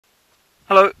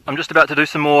Hello, I'm just about to do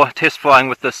some more test flying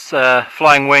with this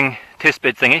flying wing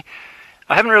testbed thingy.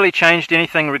 I haven't really changed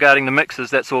anything regarding the mixers,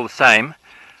 that's all the same.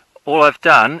 All I've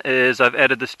done is I've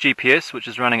added this GPS, which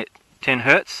is running at 10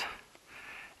 Hz,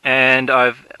 and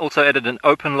I've also added an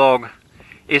open log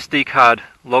SD card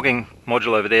logging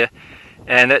module over there,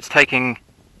 and that's taking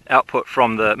output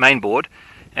from the main board,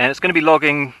 and it's going to be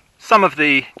logging some of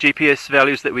the GPS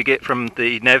values that we get from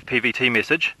the nav PVT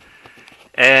message,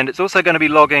 and it's also going to be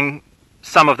logging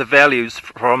some of the values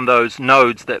from those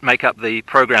nodes that make up the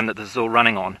program that this is all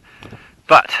running on.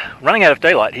 But running out of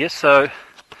daylight here, so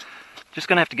just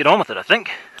going to have to get on with it, I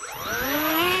think.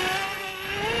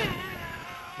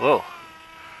 Whoa.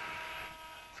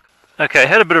 Okay,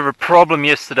 had a bit of a problem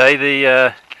yesterday.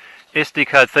 The SD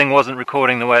card thing wasn't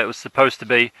recording the way it was supposed to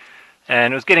be,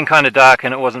 and it was getting kind of dark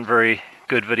and it wasn't very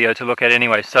good video to look at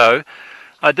anyway, so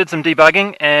I did some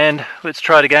debugging, and let's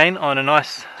try it again on a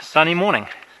nice sunny morning.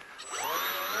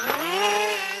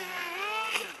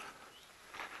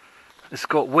 It's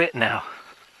got wet now.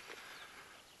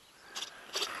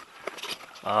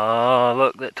 Oh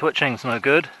look, that twitching's no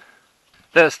good.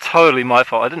 That's totally my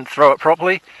fault. I didn't throw it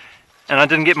properly, and I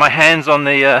didn't get my hands on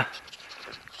the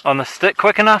stick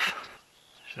quick enough.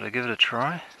 Should I give it a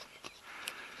try?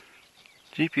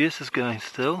 GPS is going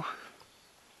still.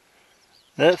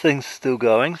 That thing's still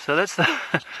going, so that's the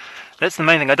that's the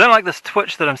main thing. I don't like this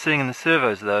twitch that I'm seeing in the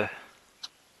servos though.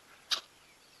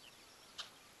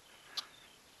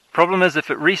 Problem is, if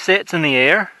it resets in the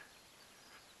air,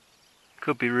 it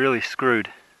could be really screwed.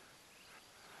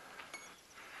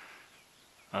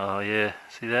 Oh yeah,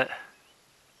 see that?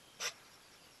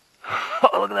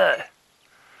 Oh, look at that!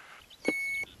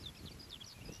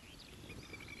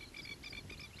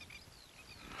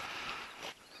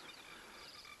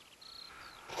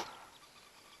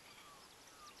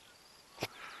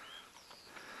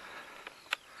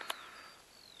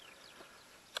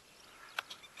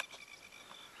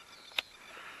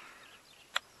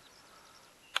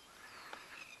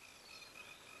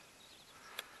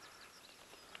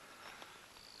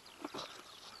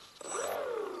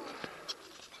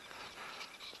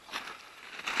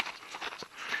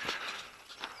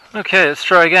 Okay, let's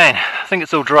try again. I think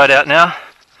it's all dried out now.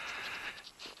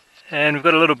 And we've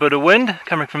got a little bit of wind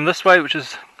coming from this way, which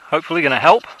is hopefully going to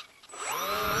help.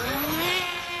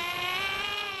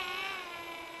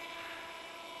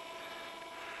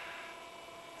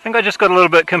 I think I just got a little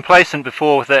bit complacent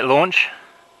before with that launch.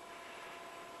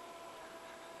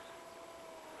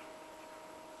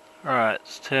 Alright,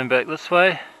 let's turn back this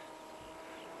way.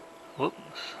 Whoops.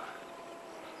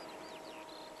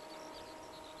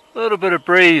 A little bit of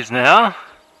breeze now.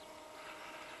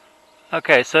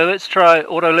 Okay, so let's try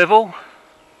auto level.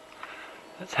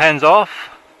 That's hands off.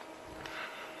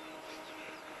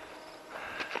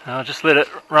 I'll just let it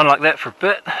run like that for a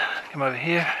bit. Come over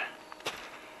here.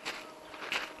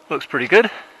 Looks pretty good.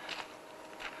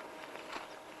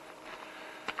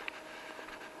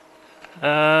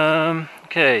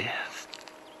 Okay, let's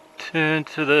turn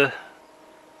to the...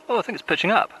 Oh, I think it's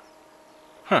pitching up.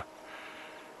 Huh.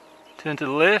 Turn to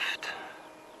the left.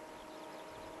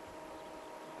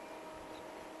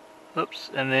 Oops,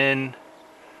 and then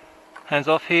hands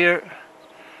off here.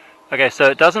 Okay, so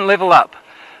it doesn't level up,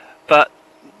 but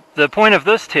the point of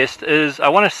this test is I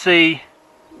want to see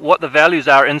what the values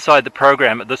are inside the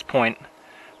program at this point,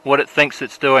 what it thinks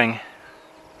it's doing.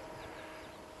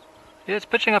 Yeah, it's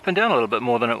pitching up and down a little bit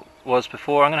more than it was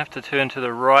before. I'm going to have to turn to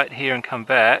the right here and come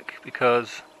back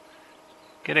because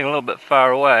getting a little bit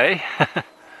far away.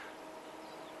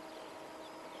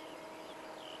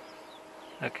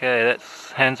 Okay,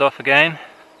 that's hands off again.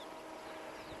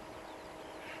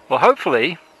 Well,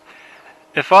 hopefully,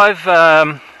 if I've,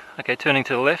 okay, turning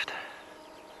to the left.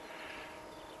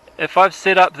 If I've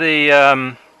set up the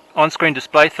on-screen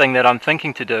display thing that I'm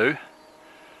thinking to do,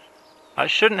 I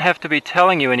shouldn't have to be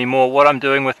telling you anymore what I'm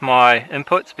doing with my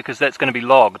inputs, because that's going to be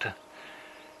logged.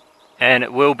 And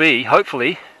it will be,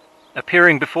 hopefully,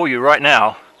 appearing before you right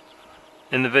now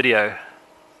in the video.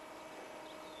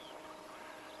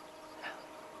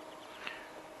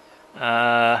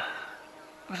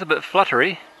 Looks a bit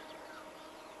fluttery.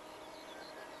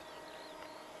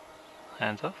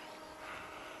 Hands off.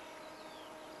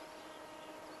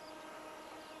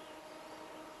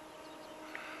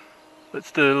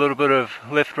 Let's do a little bit of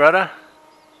left rudder.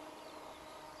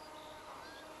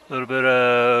 A little bit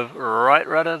of right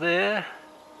rudder there.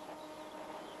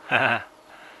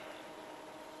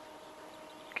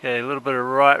 Okay, a little bit of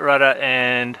right rudder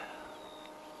and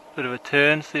a bit of a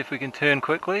turn. See if we can turn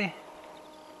quickly.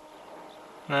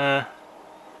 Nah,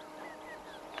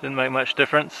 didn't make much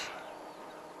difference.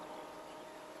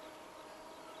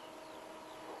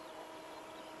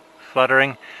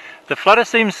 fluttering. The flutter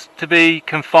seems to be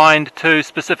confined to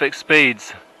specific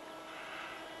speeds.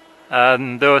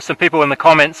 There were some people in the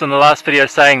comments on the last video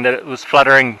saying that it was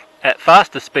fluttering at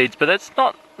faster speeds, but that's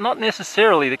not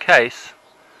necessarily the case.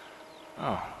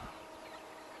 Oh,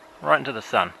 right into the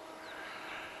sun.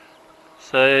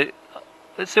 So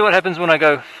let's see what happens when I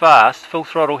go fast. Full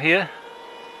throttle here.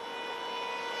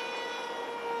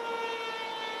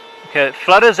 Okay, it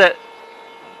flutters at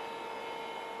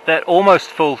that almost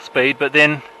full speed, but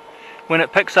then when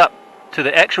it picks up to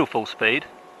the actual full speed,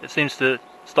 it seems to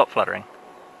stop fluttering.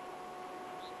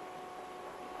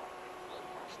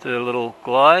 Let's do a little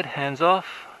glide, hands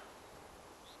off.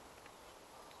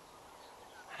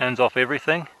 Hands off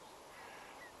everything.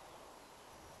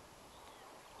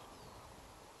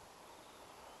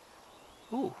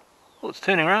 Ooh, oh, it's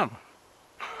turning around.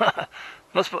 Not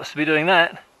supposed to be doing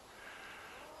that.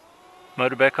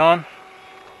 Motor back on.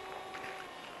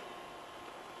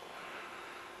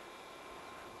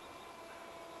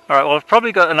 Alright, well I've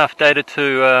probably got enough data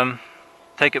to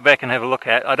take it back and have a look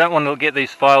at. I don't want to get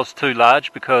these files too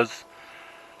large because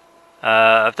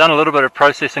I've done a little bit of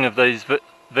processing of these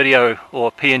video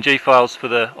or PNG files for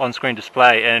the on-screen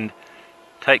display, and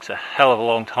it takes a hell of a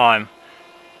long time,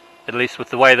 at least with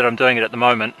the way that I'm doing it at the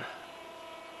moment.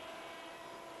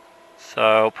 So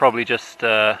I'll probably just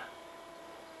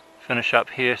finish up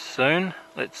here soon.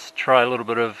 Let's try a little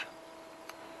bit of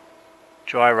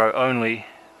gyro only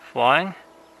flying.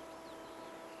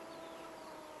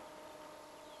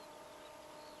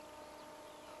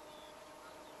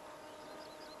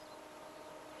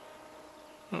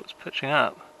 Oh, it's pitching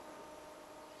up.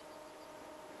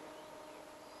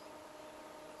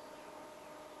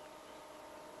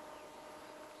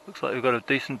 Looks like we've got a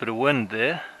decent bit of wind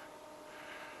there.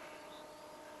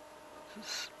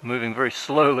 It's moving very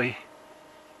slowly.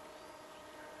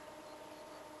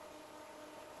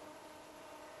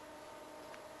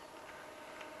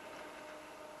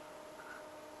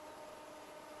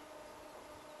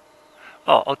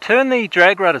 Oh, I'll turn the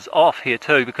drag rudders off here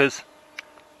too, because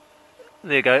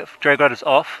there you go, drag rudders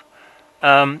off.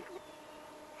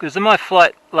 Because in my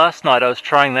flight last night I was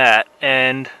trying that,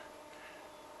 and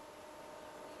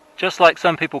just like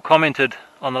some people commented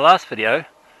on the last video,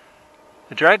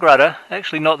 the drag rudder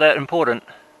actually not that important.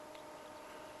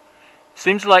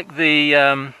 Seems like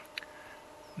the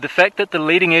fact that the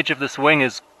leading edge of this wing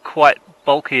is quite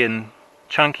bulky and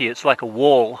chunky, it's like a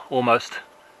wall almost.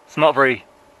 It's not very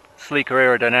sleek or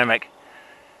aerodynamic.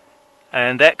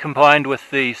 And that combined with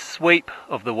the sweep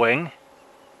of the wing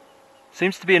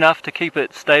seems to be enough to keep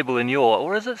it stable in yaw.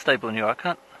 Or is it stable in yaw? I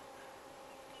can't.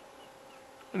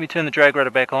 Let me turn the drag rudder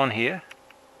back on here.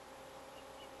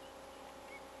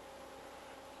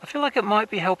 I feel like it might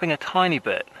be helping a tiny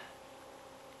bit.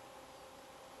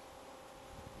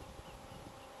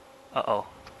 Uh-oh,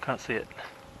 can't see it.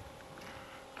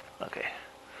 Okay.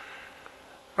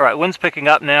 Alright, wind's picking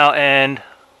up now, and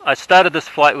I started this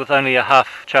flight with only a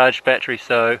half charged battery,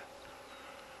 so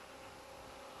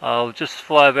I'll just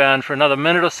fly around for another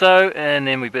minute or so and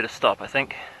then we better stop, I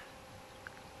think.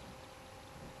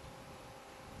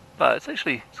 But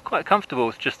it's quite comfortable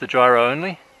with just the gyro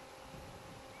only.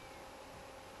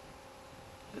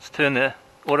 Let's turn the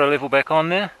auto level back on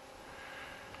there.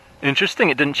 Interesting,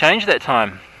 it didn't change that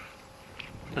time.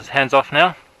 Just hands off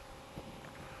now.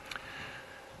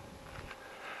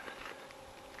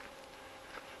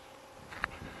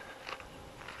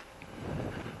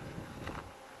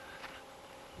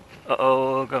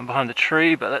 Uh-oh, going behind the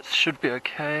tree, but that should be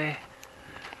okay.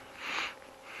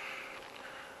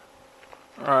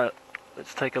 Alright,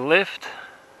 let's take a left.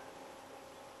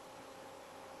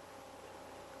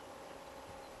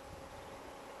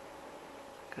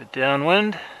 Go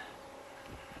downwind.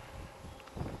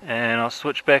 And I'll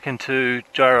switch back into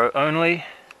gyro only.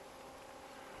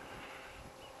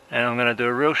 And I'm going to do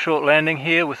a real short landing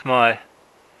here with my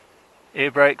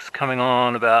air brakes coming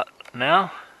on about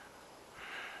now.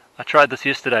 I tried this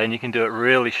yesterday and you can do it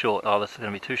really short. Oh, this is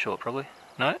going to be too short probably.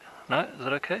 No? No? Is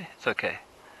it okay? It's okay.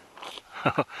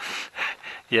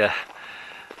 Yeah.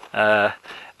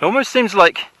 It almost seems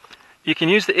like you can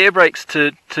use the air brakes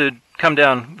to come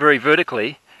down very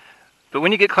vertically, but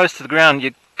when you get close to the ground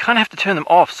you kind of have to turn them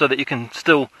off so that you can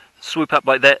still swoop up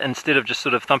like that instead of just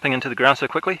sort of thumping into the ground so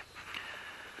quickly.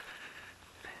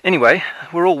 Anyway,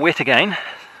 we're all wet again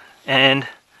and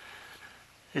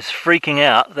it's freaking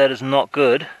out. That is not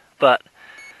good. But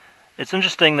it's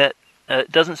interesting that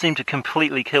it doesn't seem to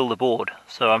completely kill the board,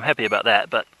 so I'm happy about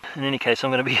that. But in any case, I'm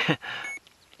going to be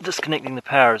disconnecting the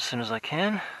power as soon as I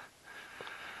can.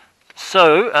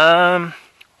 So,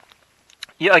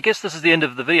 yeah, I guess this is the end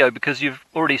of the video because you've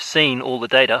already seen all the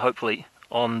data, hopefully,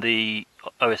 on the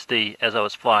OSD as I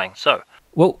was flying. So,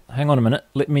 well, hang on a minute.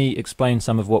 Let me explain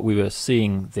some of what we were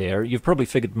seeing there. You've probably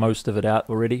figured most of it out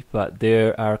already, but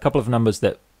there are a couple of numbers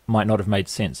that might not have made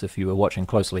sense if you were watching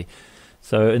closely.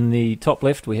 So in the top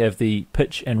left, we have the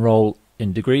pitch and roll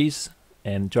in degrees,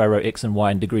 and gyro X and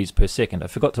Y in degrees per second. I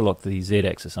forgot to lock the Z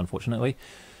axis, unfortunately.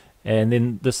 And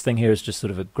then this thing here is just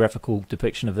sort of a graphical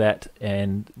depiction of that,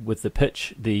 and with the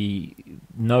pitch, the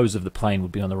nose of the plane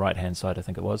would be on the right hand side, I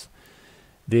think it was.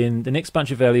 Then the next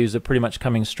bunch of values are pretty much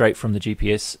coming straight from the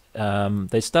GPS.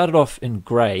 They started off in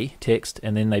grey text,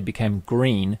 and then they became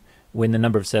green when the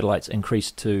number of satellites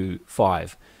increased to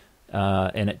 5.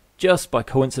 And it just by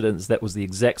coincidence, that was the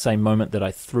exact same moment that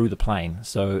I threw the plane.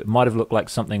 So it might have looked like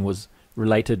something was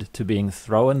related to being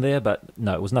thrown there, but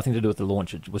no, it was nothing to do with the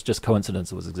launch. It was just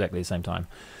coincidence. It was exactly the same time.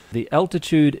 The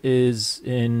altitude is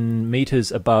in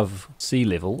meters above sea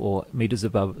level, or meters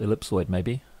above ellipsoid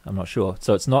maybe, I'm not sure.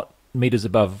 So it's not meters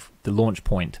above the launch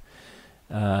point.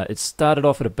 It started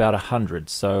off at about 100,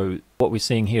 so what we're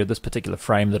seeing here, this particular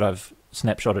frame that I've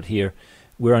snapshotted here,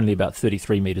 we're only about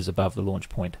 33 meters above the launch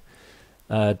point.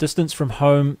 Distance from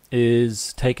home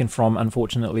is taken from,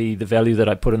 unfortunately, the value that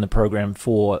I put in the program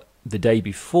for the day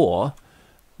before,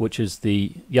 which is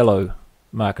the yellow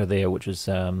marker there, which is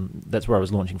that's where I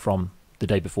was launching from the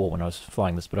day before when I was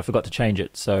flying this, but I forgot to change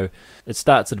it. So it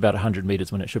starts at about 100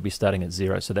 meters when it should be starting at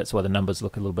 0, so that's why the numbers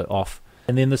look a little bit off.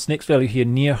 And then this next value here,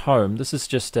 near home, this is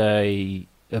just a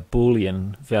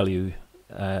Boolean value,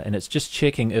 and it's just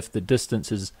checking if the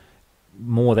distance is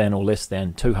more than or less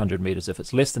than 200 meters. If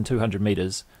it's less than 200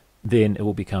 meters, then it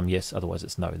will become yes, otherwise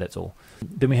it's no, that's all.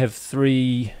 Then we have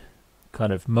 3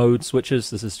 kind of mode switches.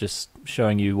 This is just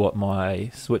showing you what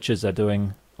my switches are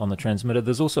doing on the transmitter.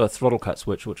 There's also a throttle cut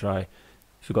switch, which I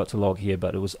forgot to log here,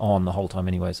 but it was on the whole time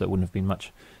anyway, so it wouldn't have been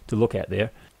much to look at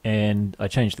there. And I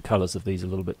changed the colors of these a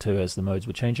little bit too as the modes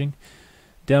were changing.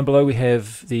 Down below we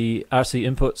have the RC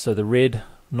input, so the red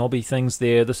knobby things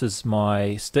there. This is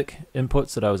my stick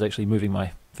inputs that I was actually moving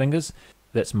my fingers.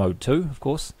 That's mode 2, of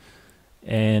course.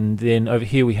 And then over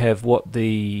here we have what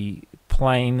the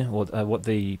plane, or what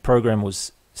the program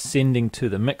was sending to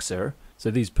the mixer. So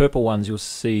these purple ones, you'll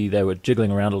see they were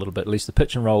jiggling around a little bit. At least the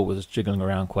pitch and roll was jiggling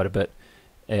around quite a bit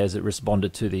as it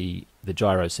responded to the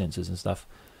gyro sensors and stuff.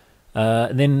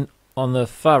 And then on the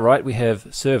far right we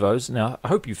have servos. Now I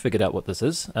hope you figured out what this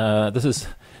is. This is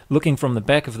looking from the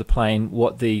back of the plane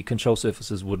what the control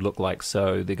surfaces would look like.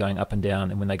 So they're going up and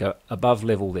down, and when they go above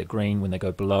level they're green, when they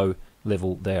go below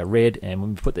level they are red, and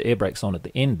when we put the air brakes on at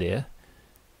the end there,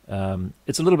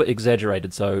 it's a little bit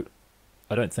exaggerated, so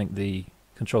I don't think the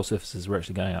control surfaces were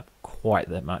actually going up quite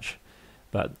that much,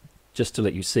 but just to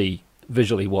let you see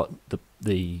visually what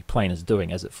the plane is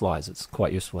doing as it flies, it's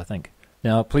quite useful, I think.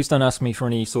 Now please don't ask me for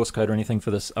any source code or anything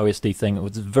for this OSD thing. It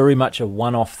was very much a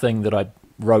one-off thing that I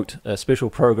wrote a special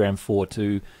program for,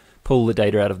 to pull the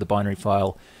data out of the binary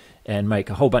file and make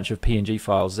a whole bunch of PNG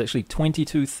files. There's actually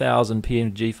 22,000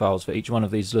 PNG files for each one of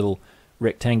these little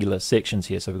rectangular sections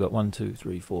here. So we've got 1, 2,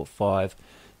 3, 4, 5.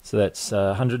 So that's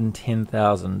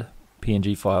 110,000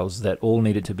 PNG files that all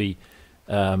needed to be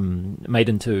made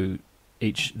into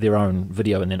each their own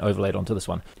video and then overlaid onto this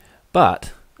one.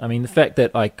 But I mean, the fact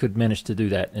that I could manage to do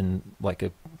that in like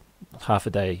a half a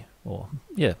day, or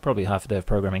yeah, probably half a day of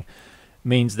programming,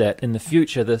 means that in the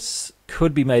future this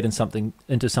could be made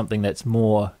into something that's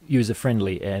more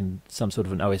user-friendly, and some sort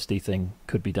of an OSD thing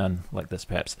could be done like this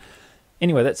perhaps.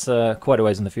 Anyway, that's quite a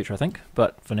ways in the future, I think.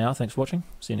 But for now, thanks for watching.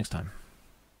 See you next time.